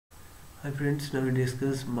Hi friends, now we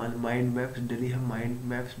discuss mind maps. Daily हम mind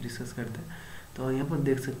maps discuss करते हैं। तो यहाँ पर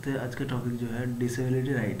देख सकते हैं आज का टॉपिक जो है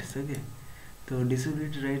डिसेबिलिटी राइट्स। ओके, तो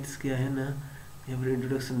डिसेबिलिटी राइट्स क्या है ना, यहाँ पर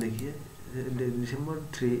इंट्रोडक्शन देखिए। December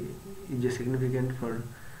 3 is a significant for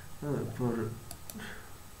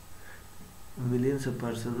millions of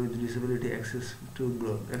persons with disability access the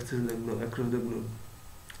globe across the globe.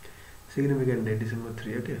 Significant day December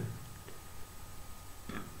 3. Okay,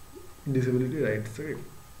 disability rights. Okay.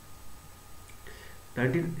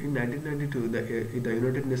 In 1992, the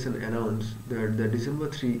United Nations announced that the December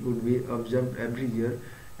 3 would be observed every year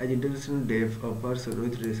as International Day of Persons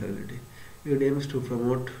with Disability. It aims to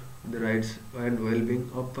promote the rights and well-being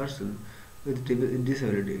of persons with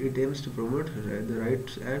disability. It aims to promote the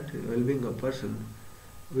rights and well-being of persons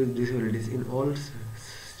with disabilities in all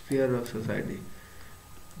spheres of society.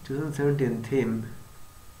 2017 theme: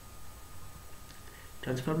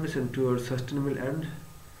 Transformation towards sustainable and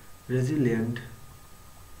resilient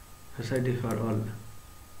society for all.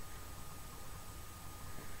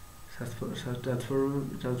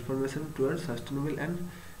 Transformation towards sustainable and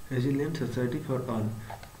resilient society for all.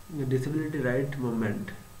 The disability right movement.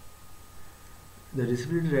 The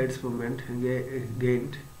disability rights movement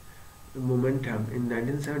gained momentum in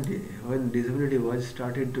 1970 when disability was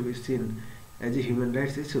started to be seen as a human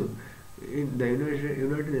rights issue. In the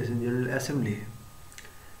United Nations General Assembly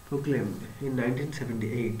proclaimed in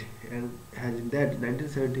 1978 and has that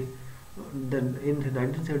 1970 then in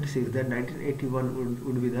 1976 that 1981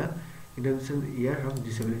 would be the International Year of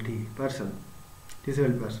Disabled Person.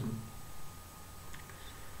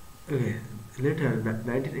 Okay, later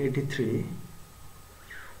 1983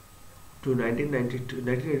 to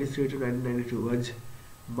 1992 was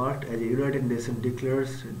marked as a United Nations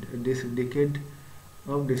declares this decade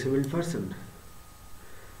of disabled person.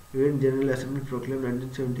 UN General Assembly proclaimed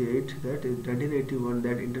 1978 that in 1981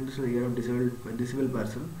 that International Year of Disabled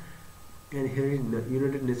Person, and here in the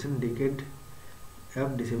United Nations Decade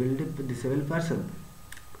of Disabled Person.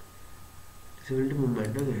 Disability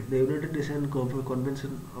movement. Okay, the United Nations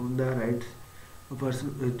Convention on the Rights of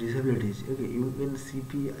Persons with Disabilities. Okay,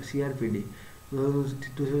 UNCRPD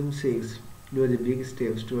 2006 was a big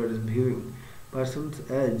steps towards viewing persons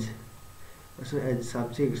as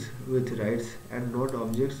subjects with rights and not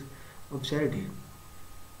objects of charity.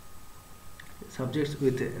 Subjects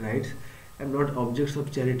with rights and not objects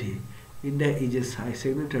of charity. India is a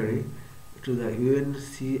signatory to the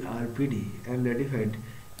UNCRPD and ratified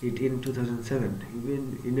it in 2007.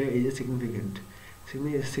 India is a significant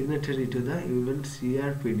signatory to the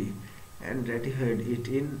UNCRPD and ratified it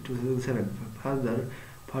in 2007. Further,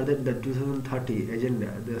 the 2030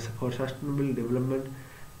 agenda for sustainable development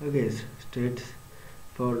states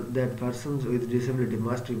for that persons with disability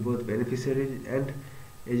must be both beneficiaries and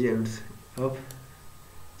agents of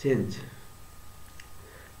change.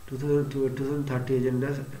 2030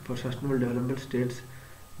 agenda for sustainable development states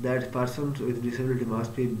that persons with disability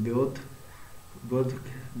must be both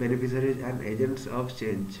beneficiaries and agents of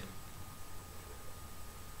change.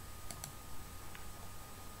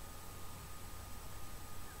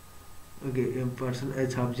 Okay, a person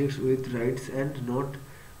as subjects with rights and not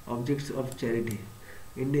objects of charity.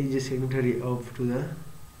 India is a signatory to the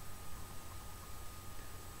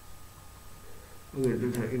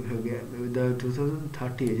the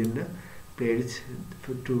 2030 agenda pledge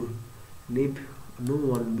to leave no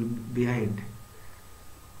one behind.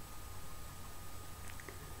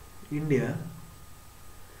 India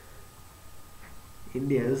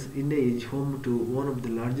is home to one of the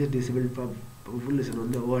largest disabled population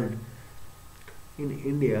in the world. In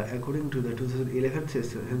India, according to the 2011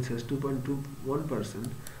 census,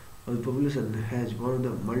 2.21% of the population has one of the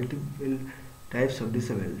multiple types of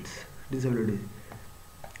disabilities.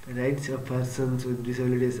 Rights of Persons with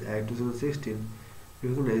Disabilities Act 2016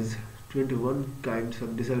 recognizes 21 kinds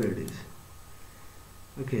of disabilities.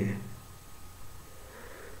 Okay.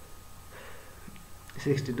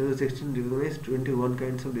 2016 recognized 21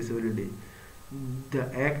 kinds of disability.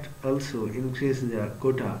 The Act also increased the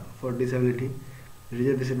quota for disability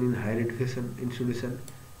reservation in higher education institution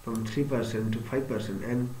from 3% to 5%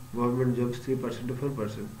 and government jobs 3% to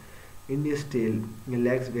 4%. India still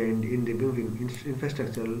lags behind in removing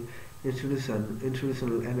infrastructural,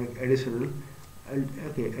 institutional and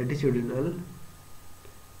attitudinal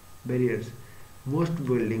barriers. Most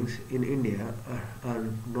buildings in India are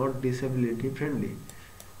not disability friendly,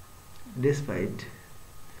 despite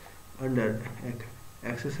under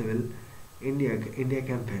accessible India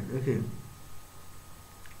campaign. Okay.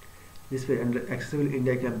 Despite under accessible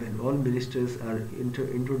India campaign, all ministers are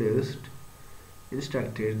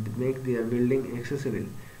instructed to make their building accessible.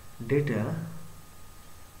 Data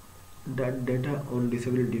That data on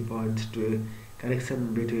disability points to a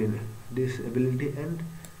connection between disability and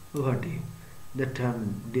poverty. The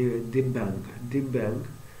term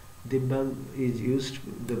Divyang is used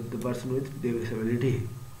the person with disability.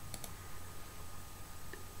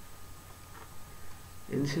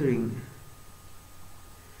 Ensuring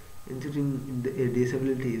a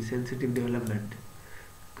disability sensitive development.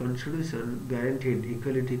 Constitution guaranteed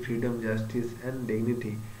equality, freedom, justice, and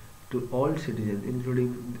dignity to all citizens,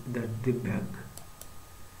 including the Divyang.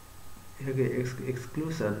 Okay,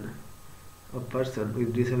 exclusion of persons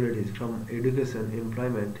with disabilities from education,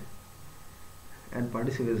 employment, and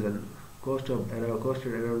participation costed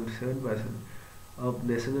around 7% of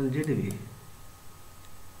national GDP.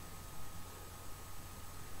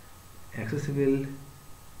 Accessible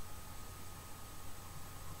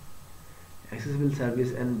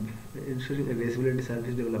service and ensuring a disability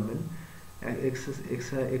service development.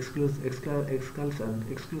 Exclusion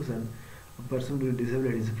of persons with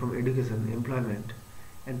disabilities from education, employment,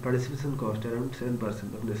 and participation cost around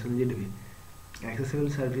 7% of national GDP. Accessible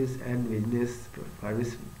service and business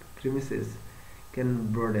premises can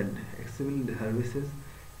broaden. Accessible services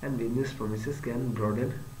and business premises can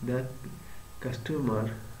broaden the customer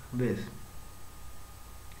base,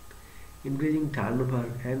 increasing turnover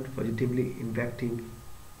and positively impacting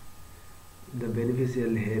the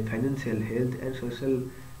beneficial financial, health, and social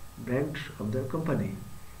branch of the company.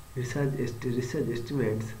 Research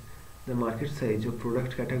estimates the market size of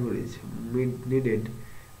product categories needed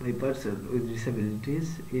by persons with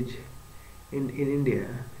disabilities is in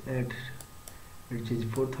India at which is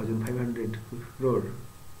 4,500 crore.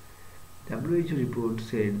 WHO report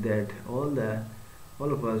said that all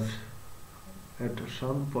of us at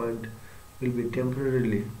some point will be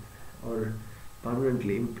temporarily or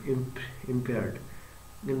permanently impaired,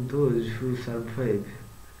 and those who survive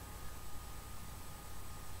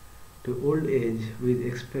to old age with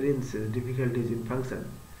experiences difficulties in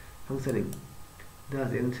functioning,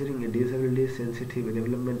 thus ensuring a disability sensitive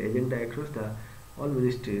development agenda across the all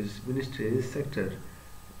ministries sector.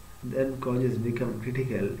 Then causes become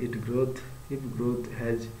critical if growth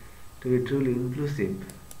has to be truly inclusive.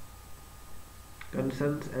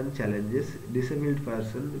 Concerns and challenges. Disabled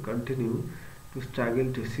persons continue to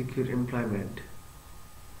struggle to secure employment.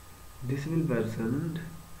 Disabled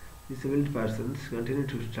persons continue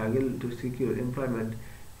to struggle to secure employment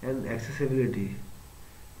and accessibility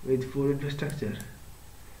with poor infrastructure.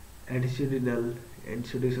 Institutional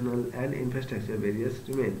and infrastructure barriers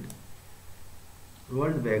remain.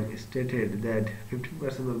 World Bank stated that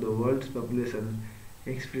 15% of the world's population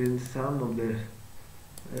experience some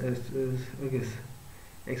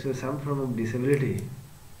form of disability.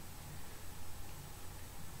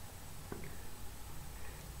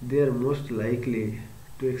 They are most likely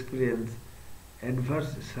to experience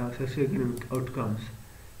adverse socioeconomic outcomes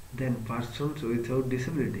than persons without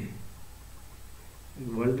disability.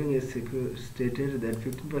 World Bank has stated that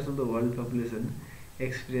 15% of the world population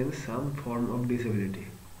experience some form of disability.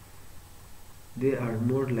 They are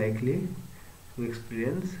more likely to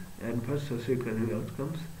experience adverse socioeconomic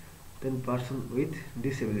outcomes than persons with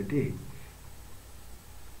disability.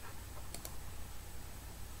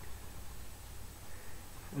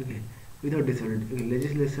 Okay, without disability,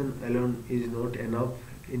 legislation alone is not enough.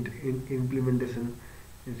 Implementation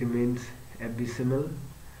remains abysmal.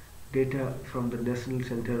 Data from the National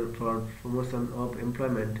Center for Promotion of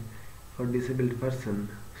Employment for Disabled Persons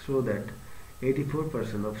show that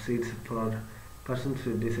 84% of seats for persons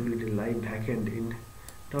with disability lie vacant in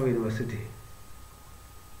top university.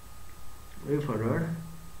 Way forward,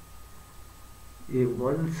 a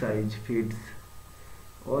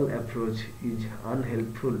one-size-fits-all approach is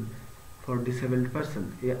unhelpful for disabled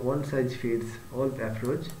person. A one-size-fits-all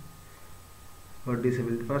approach for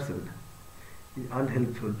disabled person is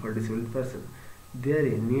unhelpful for disabled person. There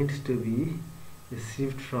needs to be a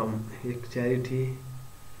shift from a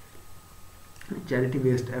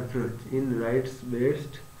charity-based approach in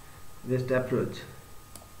rights-based approach.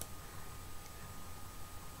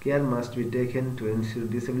 Care must be taken to ensure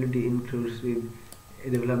disability inclusive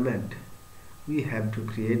development. We have to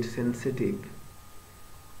create sensitive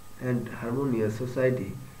and harmonious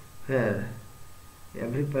society where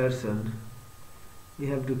every person we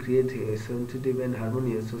have to create a sensitive and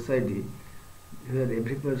harmonious society where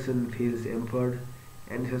every person feels empowered,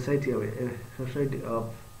 and society of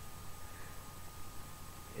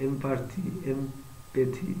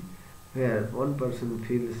empathy where one person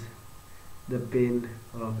feels the pain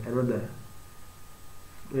of another.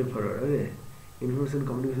 Way forward. Okay. Information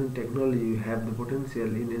communication technology have the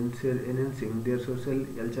potential in enhancing their social,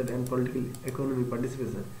 cultural, and political economic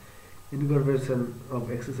participation. Incorporation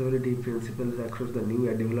of accessibility principles across the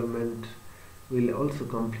new development will also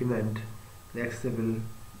complement the Accessible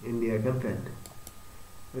India campaign.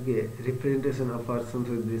 Okay, representation of persons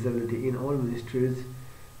with disability in all ministries,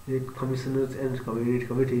 commissioners and community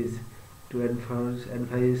committees to enforce,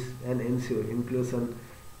 advise and ensure inclusion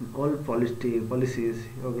in all policies,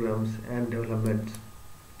 programs and developments.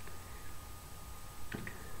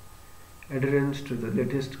 Adherence to the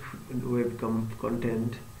latest web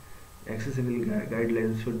content, accessible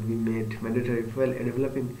guidelines should be made mandatory while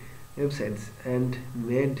developing websites and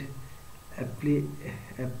made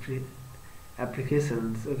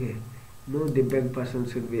applications. Okay, no defect person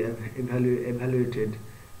should be evaluated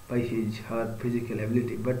by his her physical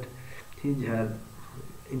ability, but his her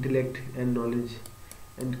intellect and knowledge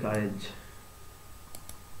and courage.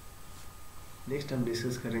 Next हम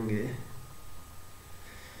discuss करेंगे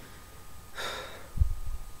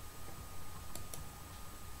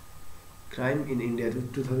crime in India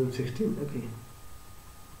 2016. Okay,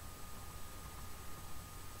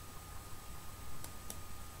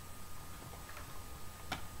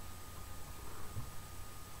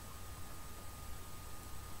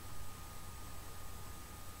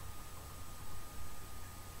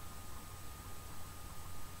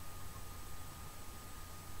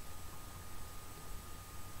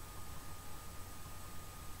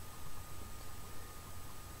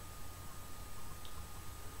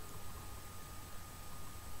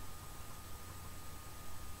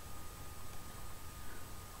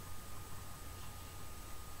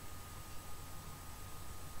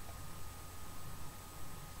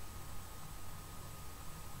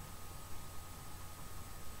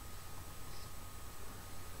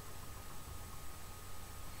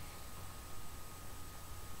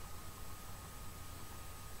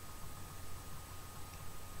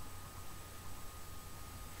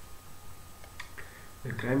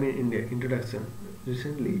 the crime in India introduction.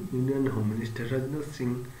 Recently, Union Home Minister Rajnath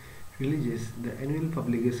Singh releases the annual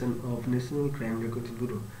publication of National Crime Records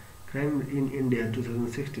Bureau. Crime in India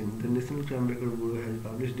 2016. The National Crime Record Bureau has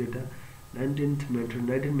published data 19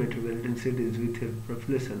 metropolitan cities with a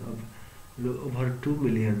population of over 2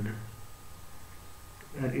 million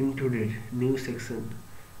are included. New section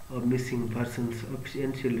of missing persons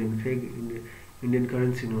and children, fake Indian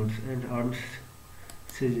currency notes and arms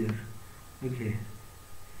seizure. Okay.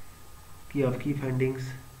 Key findings.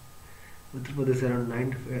 Uttar Pradesh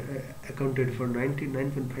accounted for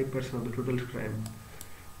 99.5% of the total crime,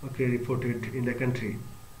 okay, reported in the country.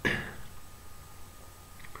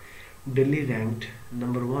 Delhi ranked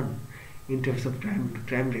number 1 in terms of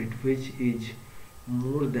crime rate, which is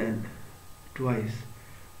more than twice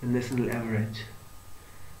the national average.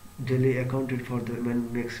 Delhi accounted for the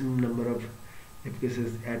maximum number of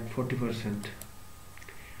cases at 40%.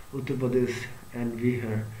 Uttar Pradesh and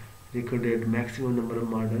Bihar recorded maximum number of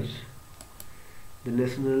murders. The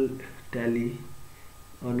national tally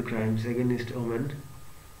on crimes against women,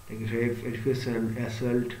 like rape, education,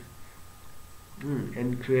 assault,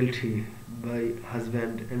 and cruelty by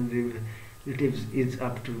husband and relatives is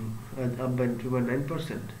up by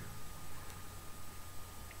 2.9%.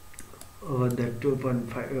 Over the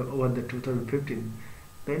 2015,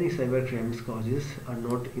 many cyber crimes causes are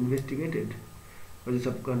not investigated, which is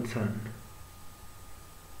of concern.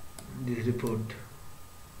 This report.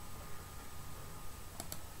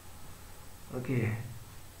 Okay.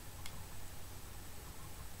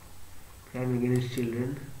 Crime against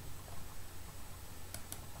children,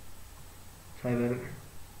 cyber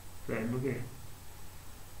crime. Okay.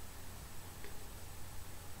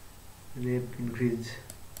 Rape increase.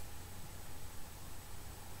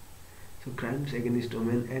 So crimes against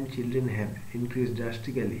women and children have increased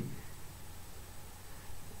drastically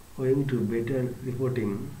owing to better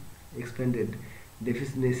reporting, expanded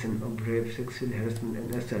definition of rape, sexual harassment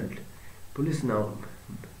and assault. Police now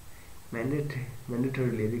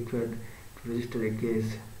mandatorily required to register a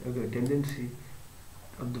case. Okay, tendency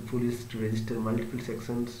of the police to register multiple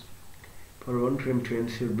sections for one crime to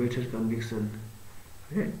ensure better conviction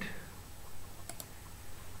rate.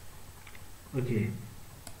 Okay,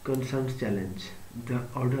 concerns challenge. The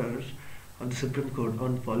orders of the Supreme Court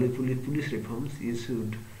on police reforms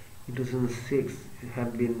issued in 2006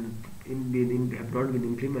 have not been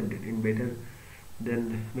implemented in better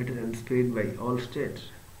and speed by all states.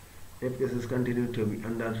 Rape cases continue to be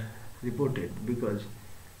underreported because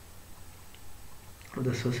of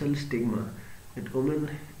the social stigma that women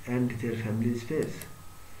and their families face.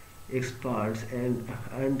 Experts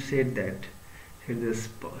and said that the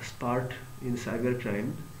spurt in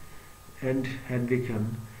cybercrime and had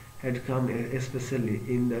come especially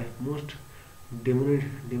in the most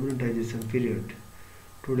demonetization period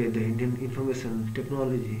today the Indian Information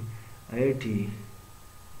Technology IIT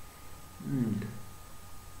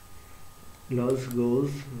laws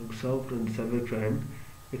goes soft on cybercrime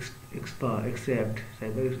except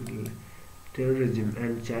cyber terrorism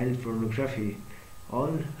and child pornography.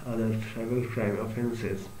 All other cybercrime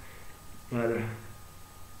offences are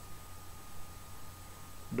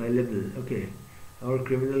valuable. Okay, our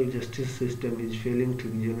criminal justice system is failing to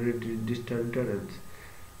generate deterrence.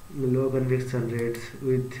 Low conviction rates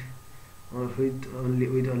with only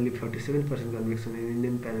 47% conviction in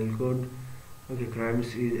Indian Penal Code. Okay,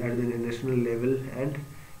 crimes is at the national level and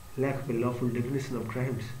lack of a lawful definition of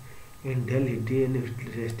crimes. In Delhi, DNA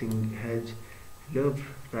testing has low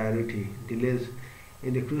priority. Delays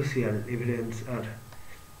in the crucial evidence are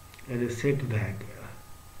a setback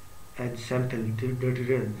as sample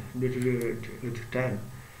deteriorate with time.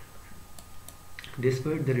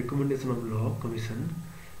 Despite the recommendation of law commissions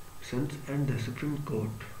and the Supreme Court,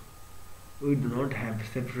 we do not have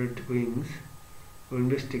separate wings for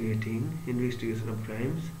investigation of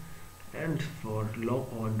crimes and for law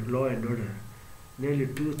and order. Nearly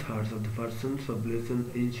two-thirds of the person's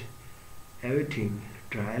population is awaiting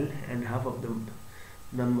trial, and half of the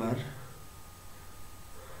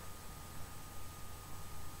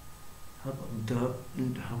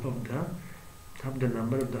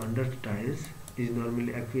number of the under trials is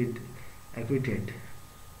normally acquitted.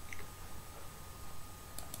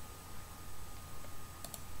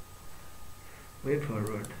 Way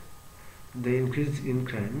forward. The increase in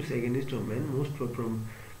crimes against women must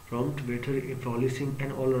prompt better policing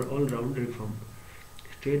and all-round reform.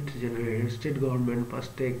 State government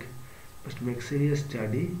must make serious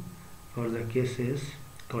study for the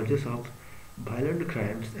causes of violent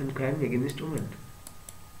crimes and crime against women.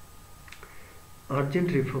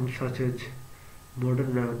 Urgent reforms such as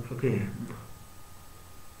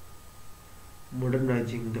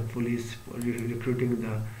modernizing the police, recruiting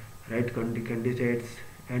the right candidates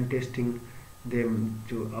and testing them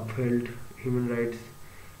to uphold human rights,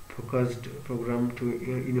 focused program to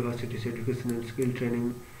universities education and skill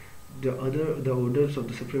training. The orders of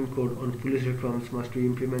the Supreme Court on police reforms must be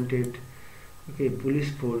implemented. Okay,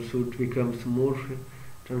 police force should become more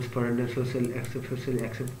transparent and socially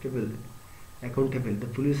accountable. The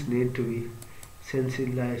police need to be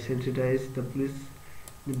sensitized. The police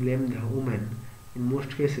blame the woman in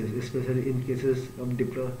most cases, especially in cases of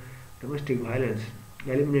domestic violence.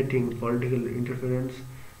 Eliminating political interference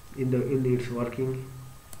in its working.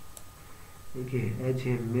 Okay, as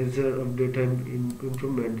a measure of data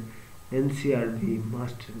improvement, NCRB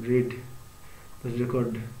must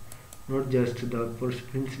record not just the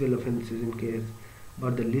principal offences in case,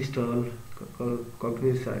 but the list all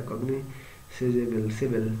cognizable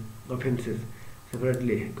civil offences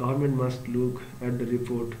separately. Government must look at the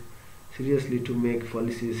report seriously to make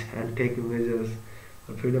policies and take measures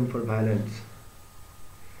for freedom for violence.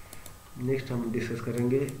 Next हम discuss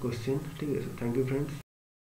करेंगे question. ठीक है sir, thank you friends.